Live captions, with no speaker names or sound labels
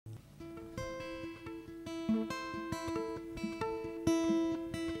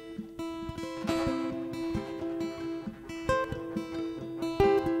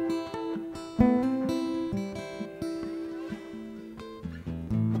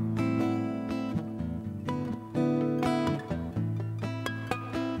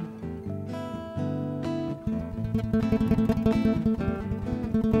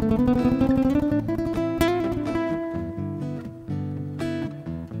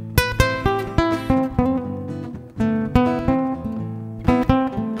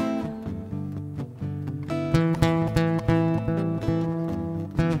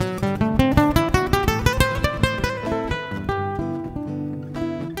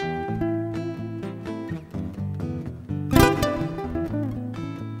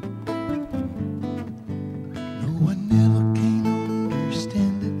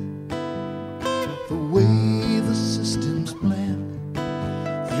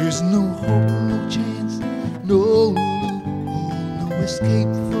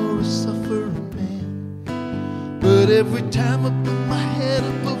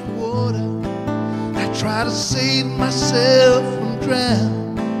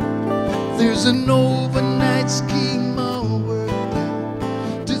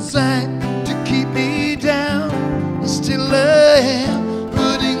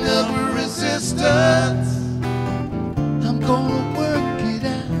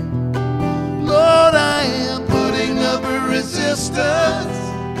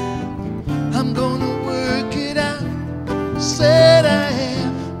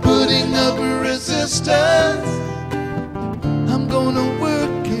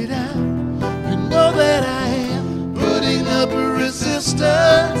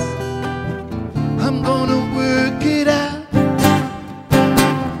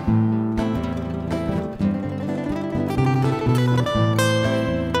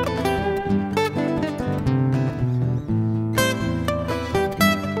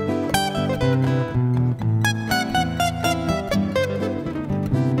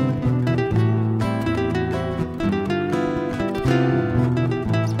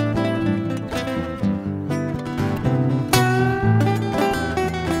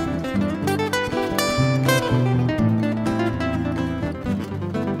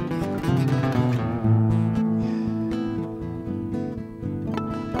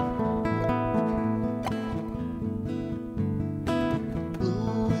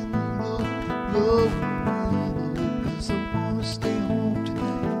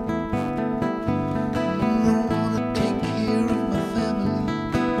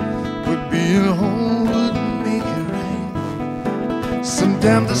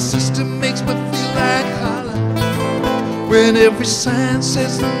Sometimes the system makes me feel like holler when every sign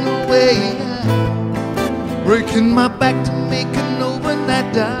says no way out. Breaking my back to make an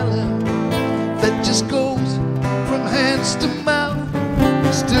overnight dollar that just goes from hands to mouth.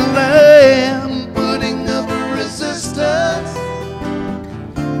 Still I am putting up a resistance.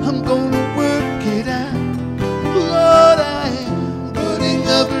 I'm gonna work it out. Lord, I am putting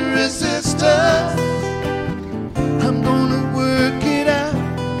up a resistance. I'm gonna work it out.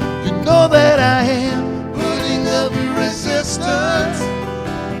 You know that I am putting up a resistance.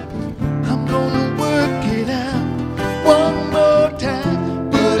 I'm gonna work it out one more time.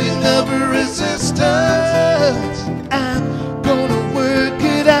 Putting up a resistance. I'm gonna work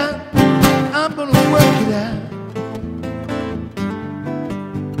it out. I'm gonna work it out.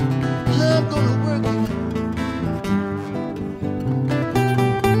 I'm gonna work it out.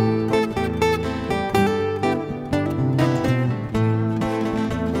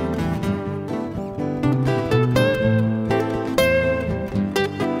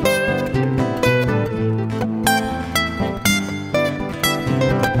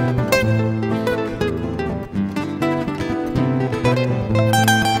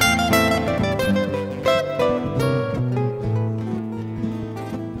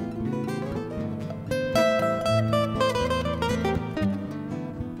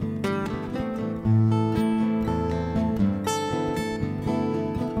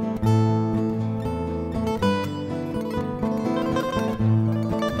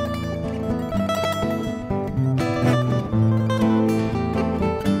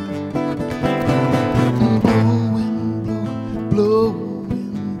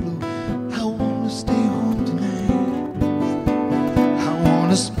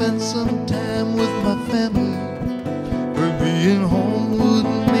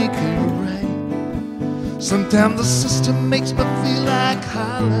 Sometimes the system makes me feel like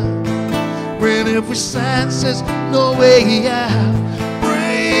holler when every sign says no way out.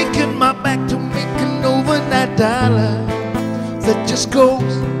 Breaking my back to make an overnight dollar that just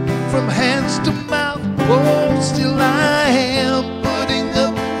goes from hands to mouth. Oh, still I